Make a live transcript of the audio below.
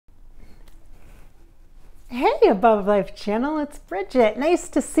Hey, Above Life channel, it's Bridgette. Nice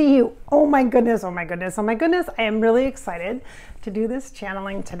to see you. Oh my goodness, oh my goodness, oh my goodness. I am really excited to do this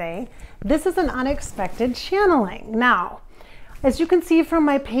channeling today. This is an unexpected channeling. Now, as you can see from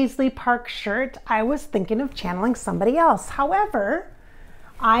my Paisley Park shirt, I was thinking of channeling somebody else. However,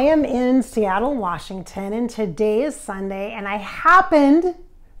 I am in Seattle, Washington, and today is Sunday, and I happened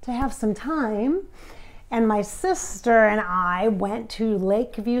to have some time, and my sister and I went to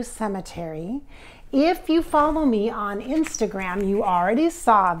Lakeview Cemetery. If you follow me on Instagram, you already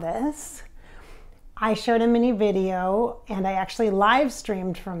saw this. I showed a mini video and I actually live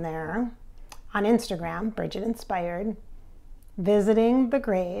streamed from there on Instagram, Bridgette Inspired, visiting the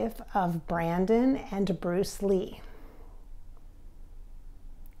grave of Brandon and Bruce Lee.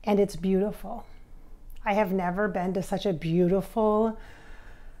 And it's beautiful. I have never been to such a beautiful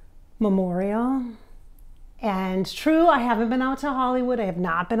memorial. And true, I haven't been out to Hollywood. I have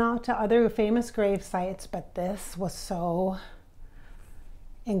not been out to other famous grave sites, but this was so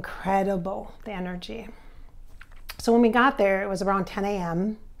incredible, the energy. So when we got there, it was around 10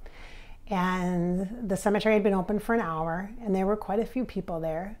 a.m. and the cemetery had been open for an hour, and there were quite a few people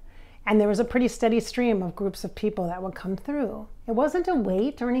there. And there was a pretty steady stream of groups of people that would come through. It wasn't a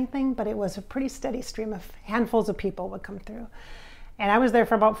wait or anything, but it was a pretty steady stream of handfuls of people would come through. And I was there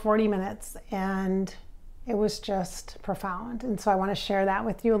for about 40 minutes, and it was just profound. And so I want to share that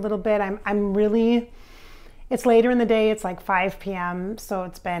with you a little bit. I'm really, it's later in the day, it's like 5 p.m. So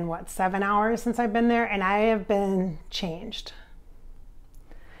it's been, what, 7 hours since I've been there, and I have been changed.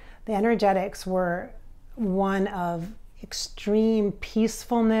 The energetics were one of extreme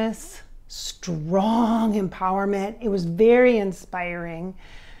peacefulness, strong empowerment. It was very inspiring,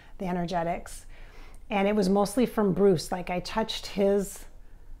 the energetics. And it was mostly from Bruce. Like I touched his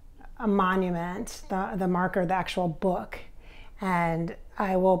a monument, the marker, the actual book, and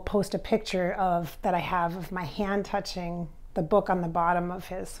I will post a picture of that I have of my hand touching the book on the bottom of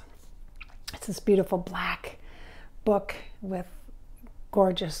his. It's this beautiful black book with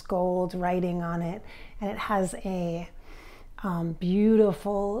gorgeous gold writing on it, and it has a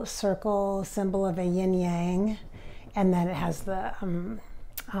beautiful circle symbol of a yin yang, and then it has the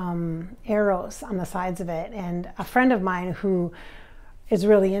arrows on the sides of it. And a friend of mine who is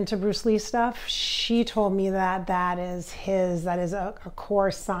really into Bruce Lee stuff, she told me that that is a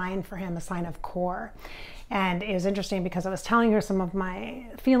core sign for him, a sign of core. And it was interesting because I was telling her some of my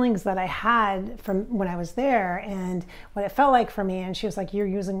feelings that I had from when I was there and what it felt like for me. And she was like, you're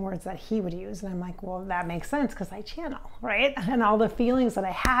using words that he would use. And I'm like, well, that makes sense because I channel, right? And all the feelings that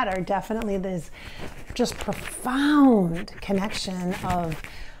I had are definitely this just profound connection of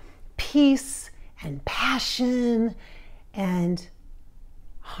peace and passion and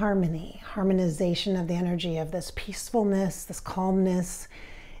harmony, harmonization of the energy of this peacefulness, this calmness,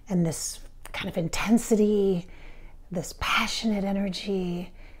 and this kind of intensity, this passionate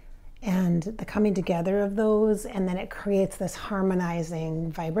energy, and the coming together of those. And then it creates this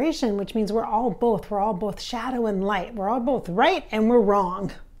harmonizing vibration, which means we're all both shadow and light. We're all both right and we're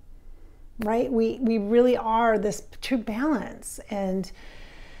wrong, right? We really are this true balance, and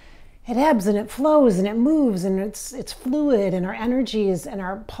it ebbs and it flows and it moves and it's fluid, and our energies and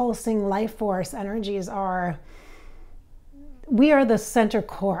our pulsing life force energies we are the center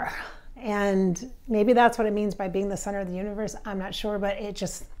core. And maybe that's what it means by being the center of the universe. I'm not sure, but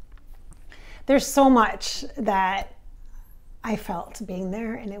there's so much that I felt being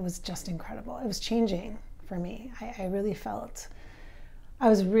there, and it was just incredible. It was changing for me. I really felt, I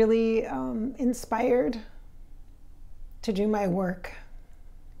was really inspired to do my work,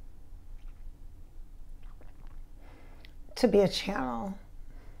 to be a channel.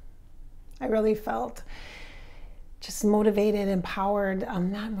 I really felt just motivated, empowered,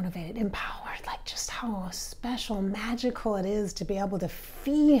 not motivated, empowered, like just how special, magical it is to be able to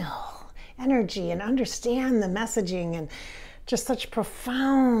feel energy and understand the messaging, and just such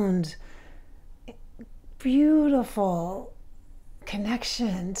profound, beautiful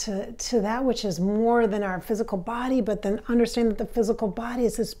connection to that which is more than our physical body, but then understand that the physical body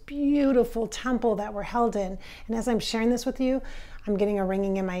is this beautiful temple that we're held in. And as I'm sharing this with you, I'm getting a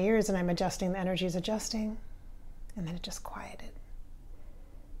ringing in my ears, and I'm adjusting, the energy is adjusting, and then it just quieted.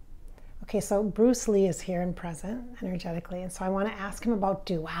 Okay, so Bruce Lee is here and present energetically, and so I want to ask him about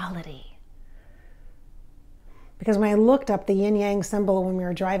duality. Because when I looked up the yin-yang symbol when we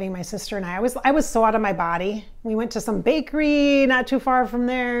were driving, my sister and I was so out of my body. We went to some bakery not too far from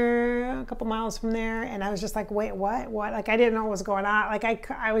there, a couple miles from there, and I was just like, wait, what? Like, I didn't know what was going on. Like,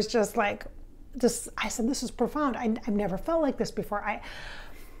 I was just like, I said, this is profound. I've never felt like this before.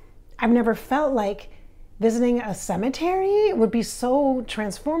 I've never felt like visiting a cemetery would be so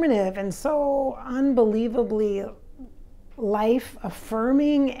transformative and so unbelievably life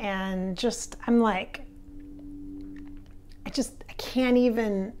affirming, and just, I'm like, I can't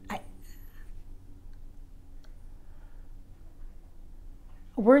even,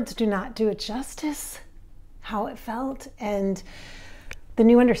 words do not do it justice, how it felt. And the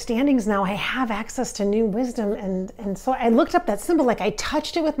new understandings now, I have access to new wisdom. And so I looked up that symbol, like I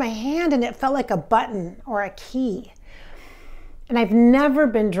touched it with my hand and it felt like a button or a key. And I've never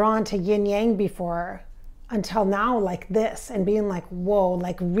been drawn to yin yang before until now, like this, and being like, whoa,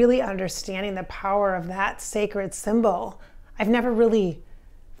 like really understanding the power of that sacred symbol. I've never really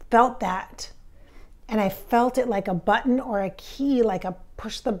felt that. And I felt it like a button or a key, like a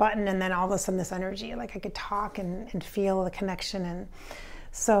push the button and then all of a sudden this energy, like I could talk and feel the connection. And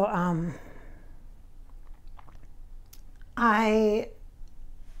so I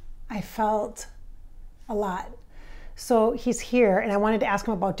felt a lot. So he's here, and I wanted to ask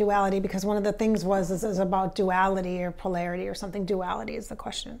him about duality, because one of the things is about duality or polarity or something. Duality is the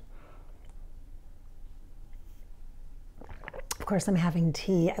question. Of course, I'm having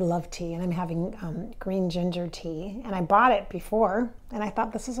tea. I love tea, and I'm having green ginger tea. And I bought it before, and I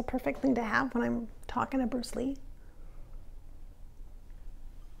thought this is a perfect thing to have when I'm talking to Bruce Lee.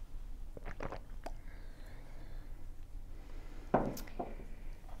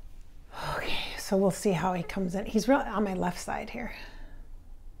 Okay, so we'll see how he comes in. He's really on my left side here.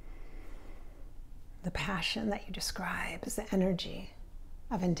 The passion that you describe is the energy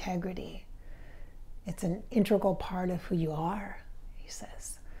of integrity. It's an integral part of who you are, he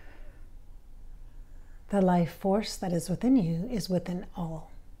says. The life force that is within you is within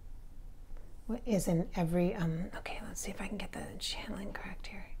all. Is in every, okay, let's see if I can get the channeling correct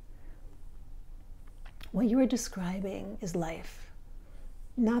here. What you are describing is life.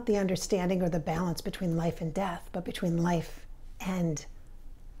 Not the understanding or the balance between life and death, but between life and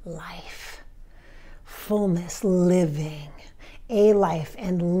life. Fullness, living a life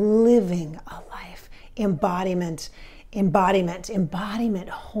and living a life. Embodiment,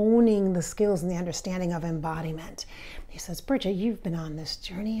 honing the skills and the understanding of embodiment. He says, Bridgette, you've been on this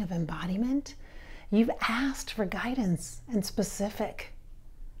journey of embodiment. You've asked for guidance and specific,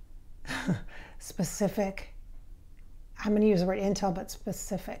 I'm going to use the word intel, but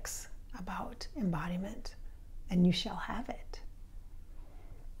specifics about embodiment, and you shall have it.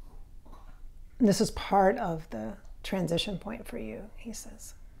 And this is part of the transition point for you, he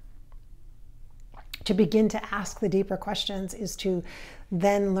says. To begin to ask the deeper questions is to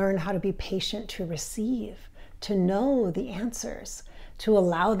then learn how to be patient to receive, to know the answers, to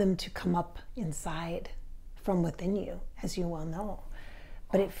allow them to come up inside from within you, as you well know.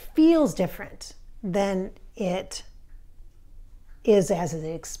 But it feels different than it is as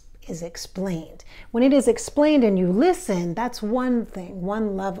it is explained. When it is explained and you listen, that's one thing,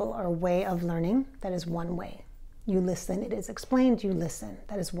 one level or way of learning. That is one way. You listen, it is explained, you listen.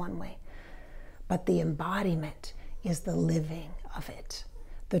 That is one way. But the embodiment is the living of it.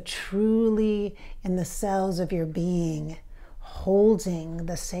 The truly in the cells of your being, holding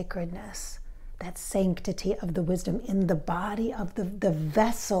the sacredness, that sanctity of the wisdom in the body of the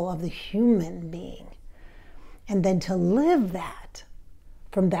vessel of the human being. And then to live that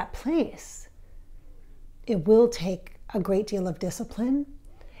from that place, it will take a great deal of discipline,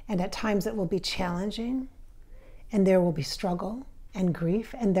 and at times it will be challenging, and there will be struggle and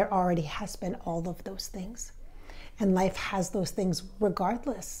grief, and there already has been all of those things. And life has those things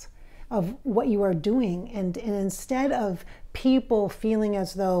regardless of what you are doing. And instead of people feeling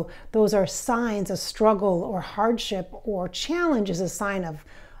as though those are signs of struggle or hardship or challenge is a sign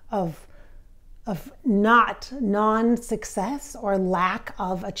of non-success or lack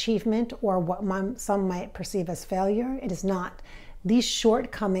of achievement or what some might perceive as failure, it is not. These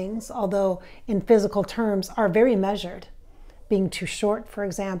shortcomings, although in physical terms, are very measured. Being too short, for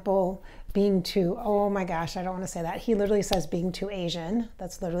example, being too, oh my gosh, I don't want to say that. He literally says being too Asian.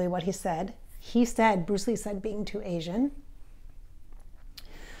 That's literally what he said. Bruce Lee said being too Asian.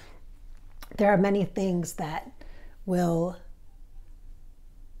 There are many things that will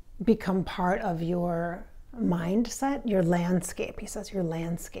become part of your mindset, your landscape. He says your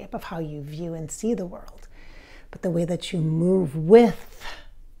landscape of how you view and see the world. But the way that you move with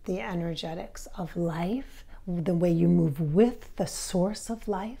the energetics of life, the way you move with the source of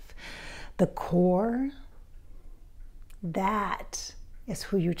life, the core, that is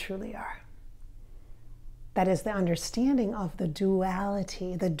who you truly are. That is the understanding of the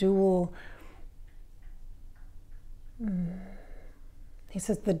duality, the dual. He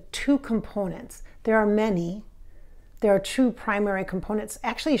says the two components. There are many. there are two primary components.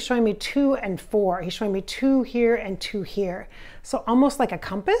 Actually, he's showing me 2 and 4. He's showing me 2 here and 2 here. So almost like a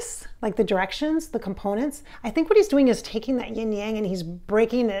compass, like the directions, the components. I think what he's doing is taking that yin yang and he's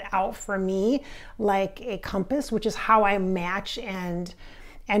breaking it out for me like a compass, which is how I match and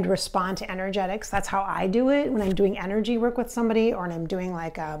respond to energetics. That's how I do it when I'm doing energy work with somebody, or when I'm doing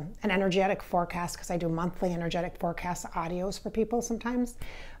like an energetic forecast, because I do monthly energetic forecast audios for people sometimes.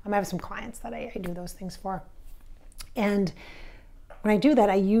 I have some clients that I do those things for. And when I do that,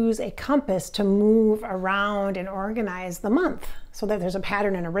 I use a compass to move around and organize the month so that there's a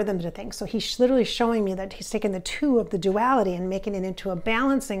pattern and a rhythm to things. So he's literally showing me that he's taken the 2 of the duality and making it into a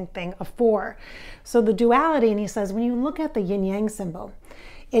balancing thing of 4. So the duality, and he says, when you look at the yin yang symbol,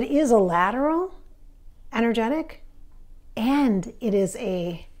 it is a lateral energetic, and it is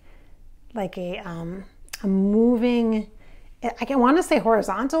a moving, I want to say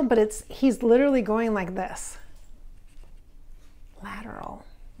horizontal, but he's literally going like this. Lateral.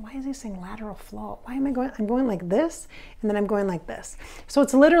 Why is he saying lateral flow? Why am I going? I'm going like this, and then I'm going like this. So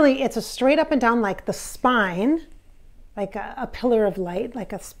it's literally, it's a straight up and down, like the spine, like a pillar of light, like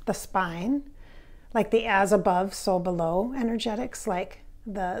the spine, like the as above, so below energetics, like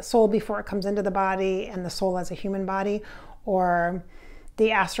the soul before it comes into the body and the soul as a human body, or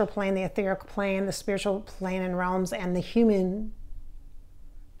the astral plane, the etheric plane, the spiritual plane and realms, and the human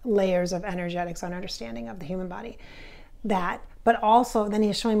layers of energetics and understanding of the human body. That, but also then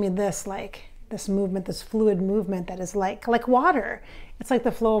he's showing me this, like this movement, this fluid movement that is like water. It's like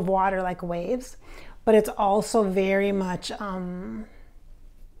the flow of water, like waves, but it's also very much, yeah,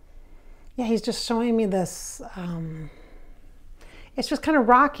 he's just showing me this, it's just kind of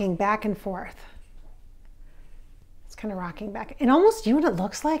rocking back and forth. It's kind of rocking back. And almost, you know what it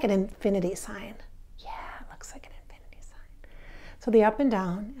looks like? An infinity sign. Yeah, it looks like an infinity sign. So the up and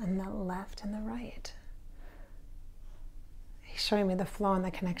down and the left and the right. He's showing me the flow and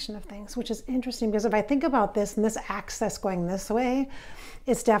the connection of things, which is interesting because if I think about this and this axis going this way,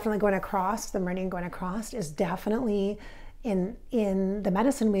 it's definitely going across, the meridian going across is definitely in the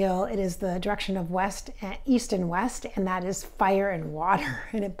medicine wheel. It is the direction of east and west, and that is fire and water,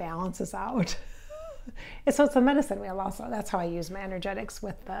 and it balances out. And so it's a medicine wheel also. That's how I use my energetics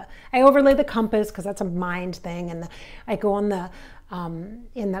with I overlay the compass because that's a mind thing, and I go in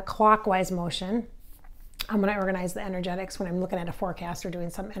the clockwise motion. When I organize the energetics, when I'm looking at a forecast or doing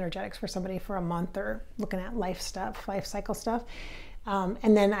some energetics for somebody for a month, or looking at life cycle stuff.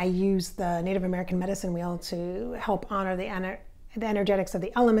 And then I use the Native American medicine wheel to help honor the energetics of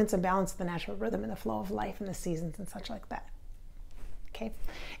the elements and balance the natural rhythm and the flow of life and the seasons and such like that. Okay.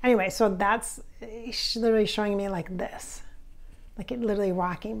 Anyway, so that's literally showing me like this. Like it literally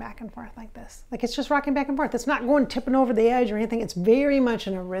rocking back and forth like this. Like it's just rocking back and forth. It's not going tipping over the edge or anything. It's very much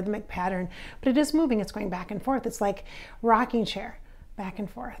in a rhythmic pattern, but it is moving. It's going back and forth. It's like rocking chair, back and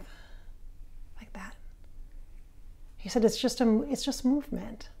forth, like that. He said it's just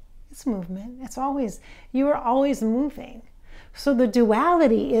movement. It's movement. It's always, you are always moving. So the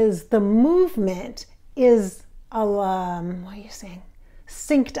duality is the movement is what are you saying?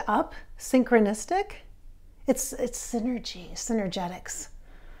 Synced up, synchronistic. It's synergy, synergetics.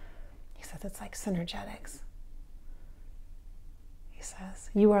 He says it's like synergetics. He says,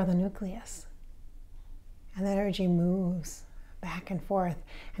 you are the nucleus. And the energy moves back and forth.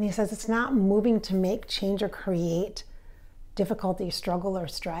 And he says it's not moving to make change or create difficulty, struggle, or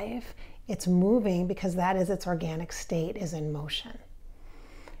strife. It's moving because that is its organic state, is in motion.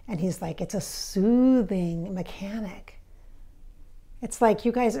 And he's like, it's a soothing mechanic. It's like,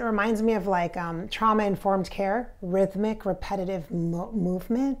 you guys, it reminds me of like trauma-informed care. Rhythmic, repetitive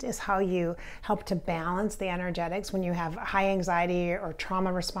movement is how you help to balance the energetics when you have high anxiety or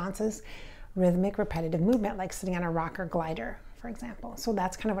trauma responses. Rhythmic, repetitive movement, like sitting on a rocker glider, for example. So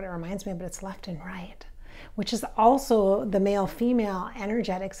that's kind of what it reminds me of, but it's left and right, which is also the male-female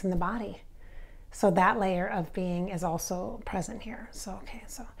energetics in the body. So that layer of being is also present here. So, okay,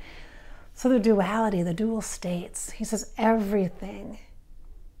 so the duality, the dual states, he says everything.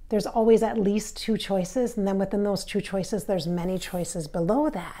 There's always at least 2 choices, and then within those 2 choices, there's many choices below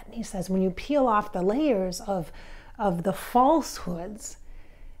that. And he says when you peel off the layers of the falsehoods,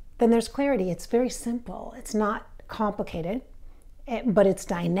 then there's clarity. It's very simple. It's not complicated, but it's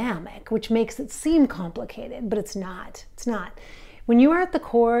dynamic, which makes it seem complicated, but it's not. It's not. When you are at the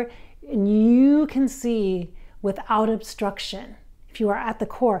core, and you can see without obstruction, if you are at the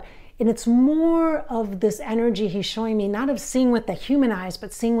core, and it's more of this energy he's showing me, not of seeing with the human eyes,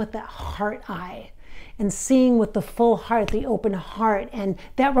 but seeing with the heart eye, and seeing with the full heart, the open heart. And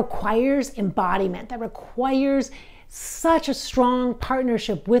that requires embodiment. That requires such a strong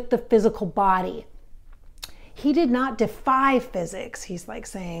partnership with the physical body. He did not defy physics. He's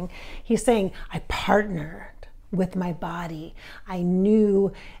saying, I partnered with my body. I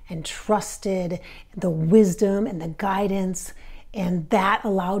knew and trusted the wisdom and the guidance, and that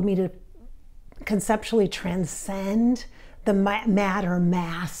allowed me to conceptually transcend the matter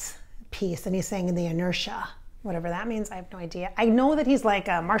mass piece. And he's saying in the inertia, whatever that means, I have no idea. I know that he's like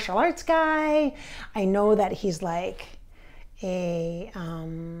a martial arts guy. I know that he's like a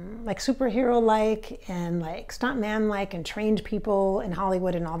like superhero-like and like stuntman-like and trained people in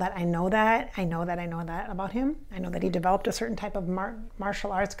Hollywood and all that. I know that about him. I know that he developed a certain type of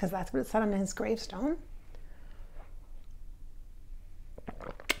martial arts because that's what it said on his gravestone.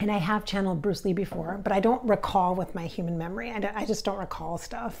 And I have channeled Bruce Lee before, but I don't recall with my human memory. I just don't recall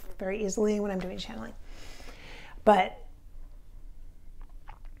stuff very easily when I'm doing channeling. But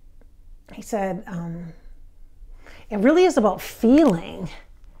he said, it really is about feeling.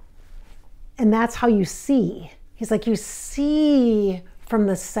 And that's how you see. He's like, you see from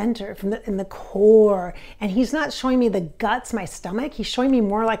the center, in the core. And he's not showing me the guts, my stomach. He's showing me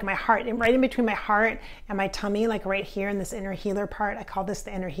more like my heart, and right in between my heart and my tummy, like right here in this inner healer part. I call this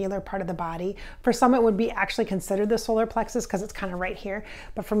the inner healer part of the body. For some, it would be actually considered the solar plexus because it's kind of right here.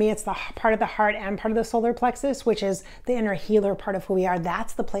 But for me, it's the part of the heart and part of the solar plexus, which is the inner healer part of who we are.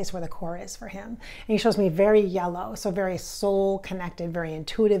 That's the place where the core is for him. And he shows me very yellow, so very soul connected, very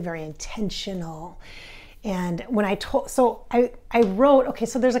intuitive, very intentional. And when I wrote, okay,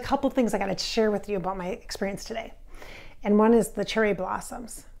 so there's a couple things I got to share with you about my experience today. And one is the cherry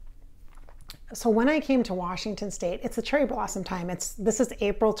blossoms. So when I came to Washington State, it's the cherry blossom time. This is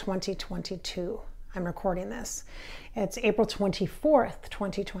April 2022. I'm recording this. It's April 24th,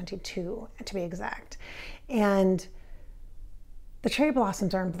 2022, to be exact. And the cherry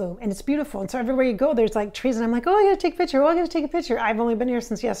blossoms are in bloom and it's beautiful. And so everywhere you go, there's like trees, and I'm like, oh, I gotta take a picture. Oh, I gotta take a picture. I've only been here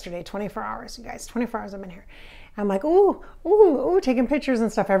since yesterday, 24 hours, you guys, 24 hours I've been here. I'm like, ooh, taking pictures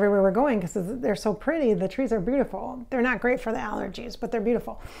and stuff everywhere we're going because they're so pretty. The trees are beautiful. They're not great for the allergies, but they're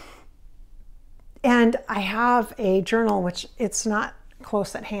beautiful. And I have a journal, which it's not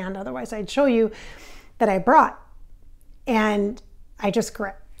close at hand, otherwise I'd show you, that I brought. And I just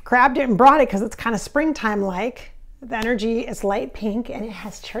grabbed it and brought it because it's kind of springtime-like. The energy is light pink and it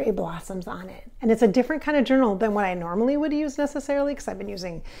has cherry blossoms on it. And it's a different kind of journal than what I normally would use necessarily, because I've been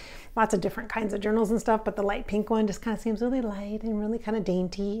using lots of different kinds of journals and stuff, but the light pink one just kind of seems really light and really kind of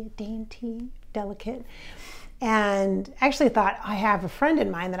dainty, delicate. And I actually thought, I have a friend in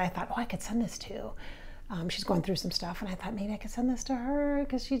mind that I thought, oh, I could send this to. She's going through some stuff, and I thought maybe I could send this to her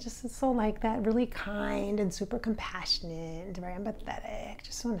because she just is so like that, really kind and super compassionate and very empathetic,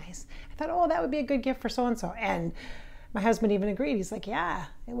 just so nice. I thought, oh, that would be a good gift for so-and-so. And my husband even agreed. He's like, yeah,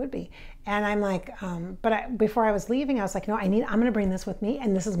 it would be. And I'm like, before I was leaving, I was like, no, I'm going to bring this with me,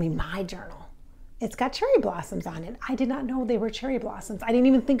 and this is my journal. It's got cherry blossoms on it. I did not know they were cherry blossoms. I didn't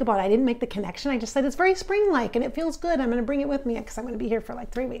even think about it. I didn't make the connection. I just said, it's very spring-like and it feels good. I'm going to bring it with me because I'm going to be here for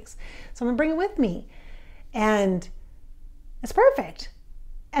like 3 weeks. So I'm going to bring it with me. And it's perfect.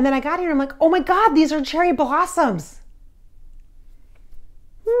 And then I got here and I'm like, oh my God, these are cherry blossoms.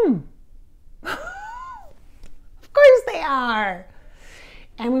 Of course they are.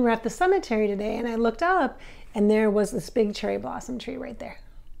 And we were at the cemetery today and I looked up and there was this big cherry blossom tree right there.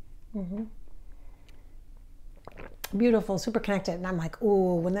 Beautiful, super connected. And I'm like,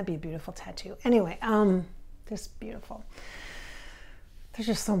 oh, wouldn't that be a beautiful tattoo? Anyway, just beautiful. There's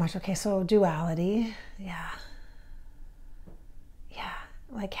just so much. Okay, so duality. Yeah,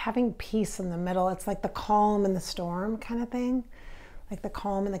 like having peace in the middle. It's like the calm and the storm kind of thing, like the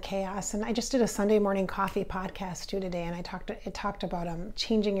calm and the chaos. And I just did a Sunday morning coffee podcast too today, and it talked about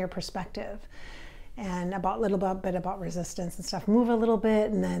changing your perspective and about a little bit about resistance and stuff. Move a little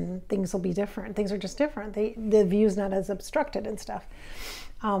bit and then things will be different. Things are just different. The view's not as obstructed and stuff.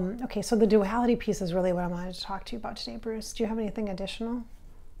 Okay, so the duality piece is really what I wanted to talk to you about today, Bruce. Do you have anything additional?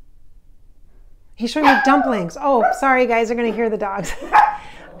 He's showing me dumplings. Oh, sorry, guys. You're going to hear the dogs.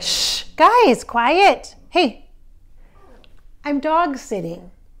 Shh, guys, quiet. Hey, I'm dog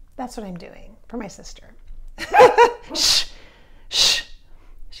sitting. That's what I'm doing for my sister. Shh, shh.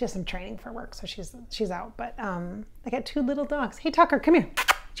 She has some training for work, so she's out. But I got 2 little dogs. Hey, Tucker, come here. Do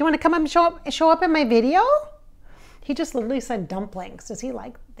you want to come up and show up in my video? He just literally said dumplings. Did he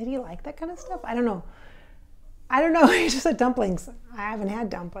like that kind of stuff? I don't know. He just said dumplings. I haven't had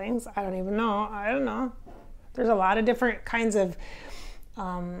dumplings. I don't even know. I don't know. There's a lot of different kinds of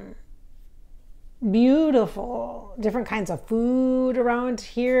beautiful, different kinds of food around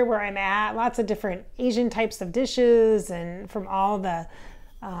here where I'm at. Lots of different Asian types of dishes and from all the,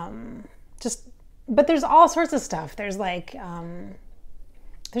 but there's all sorts of stuff. There's like,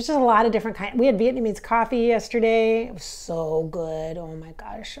 There's just a lot of different kinds. We had Vietnamese coffee yesterday. It was so good. Oh my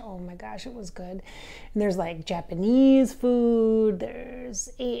gosh, it was good. And there's like Japanese food. There's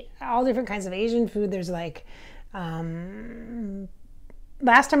all different kinds of Asian food. There's like, last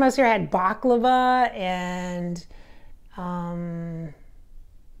time I was here, I had baklava and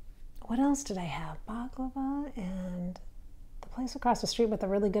what else did I have? Baklava and the place across the street with the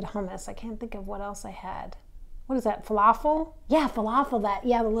really good hummus. I can't think of what else I had. What is that? Falafel? Yeah, falafel.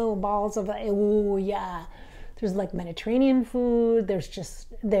 The little balls of it. Oh yeah. There's like Mediterranean food.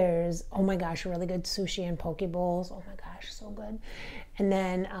 There's oh my gosh, really good sushi and poke bowls. Oh my gosh, so good. And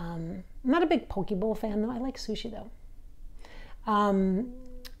then I'm not a big poke bowl fan though. I like sushi though.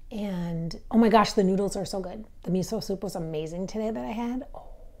 And oh my gosh, the noodles are so good. The miso soup was amazing today that I had. Oh,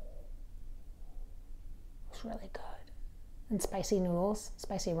 it was really good. And spicy noodles,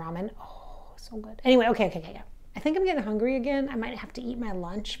 spicy ramen. Oh, so good. Anyway, okay. I think I'm getting hungry again. I might have to eat my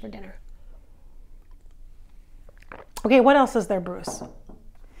lunch for dinner. Okay, what else is there, Bruce?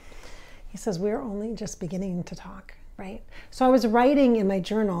 He says, we're only just beginning to talk, right? So I was writing in my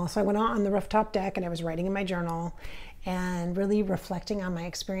journal. So I went out on the rooftop deck and I was writing in my journal and really reflecting on my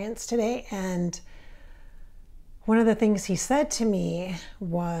experience today. And one of the things he said to me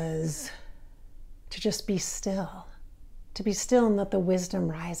was to just be still, and let the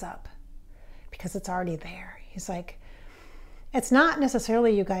wisdom rise up because it's already there. He's like, it's not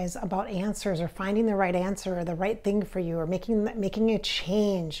necessarily, you guys, about answers or finding the right answer or the right thing for you or making a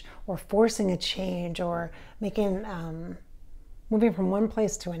change or forcing a change or moving from one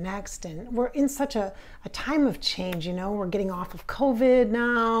place to a next. And we're in such a time of change, you know. We're getting off of COVID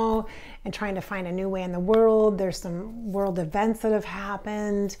now and trying to find a new way in the world. There's some world events that have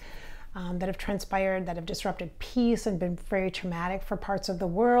happened, that have transpired, that have disrupted peace and been very traumatic for parts of the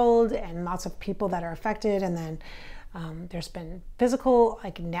world, and lots of people that are affected. And then there's been physical,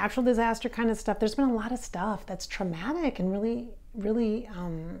 like natural disaster kind of stuff. There's been a lot of stuff that's traumatic and really, really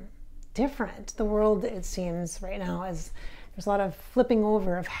different. The world, it seems right now, there's a lot of flipping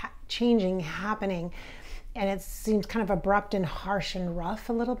over of changing happening, and it seems kind of abrupt and harsh and rough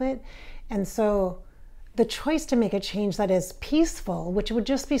a little bit. And so the choice to make a change that is peaceful, which would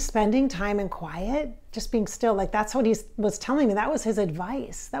just be spending time in quiet, just being still, like that's what he was telling me. That was his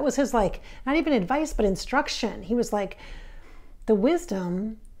advice. That was his, like, not even advice, but instruction. He was like, the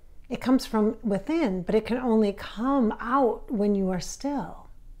wisdom, it comes from within, but it can only come out when you are still,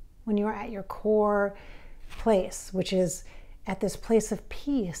 when you are at your core place, which is at this place of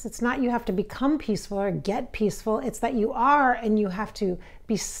peace. It's not you have to become peaceful or get peaceful. It's that you are, and you have to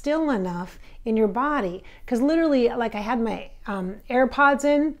be still enough in your body. Because literally, like, I had my AirPods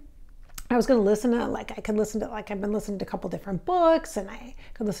in. I was going to listen to, like, I've been listening to a couple different books, and I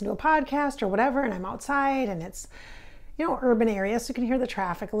could listen to a podcast or whatever, and I'm outside, and it's, you know, urban area, so you can hear the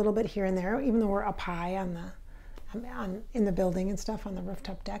traffic a little bit here and there, even though we're up high in the building and stuff on the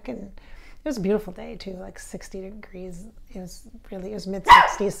rooftop deck. And it was a beautiful day too, like 60 degrees. It was mid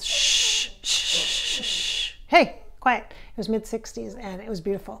 60s. Shh. Hey, quiet. It was mid 60s and it was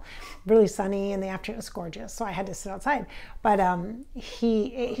beautiful. Really sunny in the afternoon. It was gorgeous. So I had to sit outside. But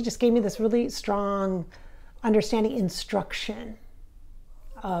he just gave me this really strong understanding, instruction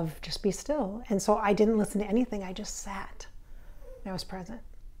of just be still. And so I didn't listen to anything. I just sat. I was present.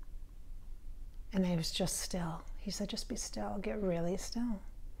 And I was just still. He said, just be still. Get really still.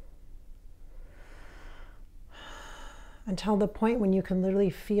 Until the point when you can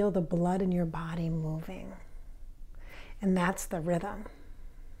literally feel the blood in your body moving. And that's the rhythm.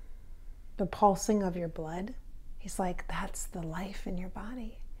 The pulsing of your blood. He's like, that's the life in your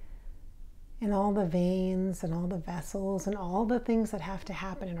body. And all the veins and all the vessels and all the things that have to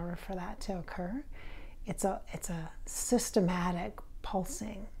happen in order for that to occur. It's a systematic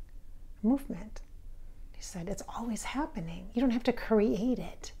pulsing movement. He said, it's always happening. You don't have to create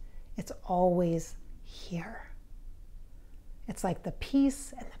it. It's always here. It's like the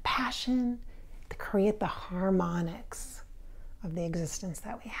peace and the passion to create the harmonics of the existence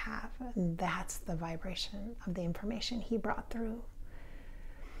that we have. And that's the vibration of the information he brought through.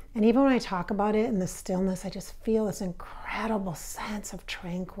 And even when I talk about it in the stillness, I just feel this incredible sense of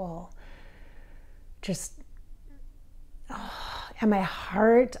tranquil, and my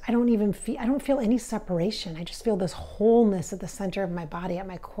heart, I don't feel any separation. I just feel this wholeness at the center of my body, at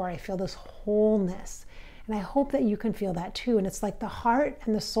my core. I feel this wholeness. And I hope that you can feel that too. And it's like the heart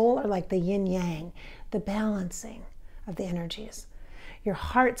and the soul are like the yin yang, the balancing of the energies. Your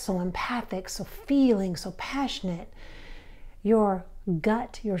heart so empathic, so feeling, so passionate. Your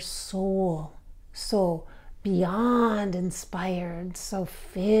gut, your soul, so beyond inspired, so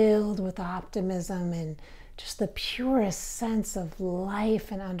filled with optimism and just the purest sense of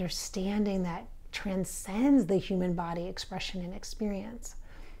life and understanding that transcends the human body expression and experience,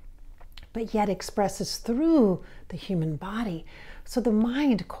 but yet expresses through the human body. So the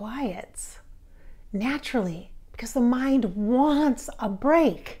mind quiets naturally because the mind wants a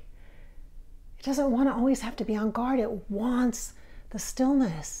break. It doesn't want to always have to be on guard. It wants the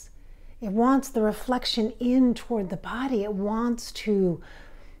stillness. It wants the reflection in toward the body. It wants to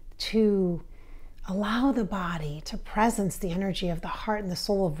allow the body to presence the energy of the heart and the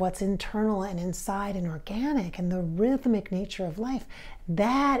soul of what's internal and inside and organic and the rhythmic nature of life.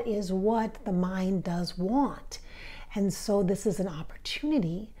 That is what the mind does want. And so this is an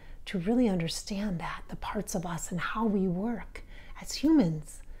opportunity to really understand that, the parts of us and how we work as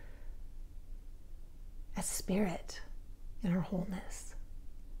humans, as spirit in our wholeness.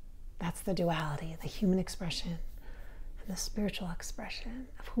 That's the duality, the human expression and the spiritual expression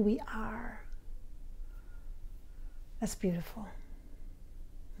of who we are. That's beautiful.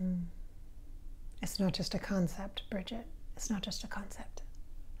 It's not just a concept, Bridgette. It's not just a concept.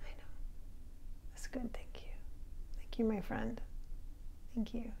 I know. That's good. Thank you. Thank you, my friend.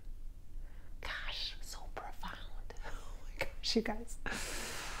 Thank you. Gosh, so profound. Oh my gosh, you guys.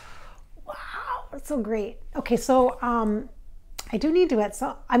 Wow, that's so great. Okay, so I do need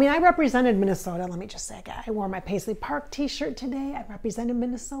to I represented Minnesota. Let me just say, I wore my Paisley Park t-shirt today. I represented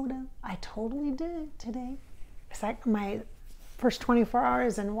Minnesota. I totally did today. It's like my first 24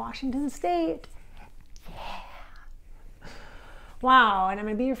 hours in Washington State. Yeah. Wow, and I'm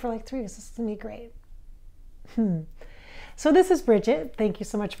gonna be here for like 3 weeks. This is gonna be great. So this is Bridgette. Thank you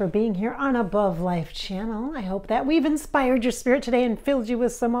so much for being here on Above Life channel. I hope that we've inspired your spirit today and filled you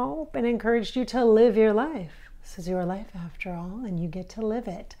with some hope and encouraged you to live your life. This is your life after all, and you get to live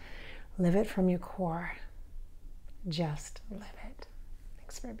it. Live it from your core. Just live it.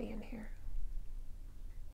 Thanks for being here.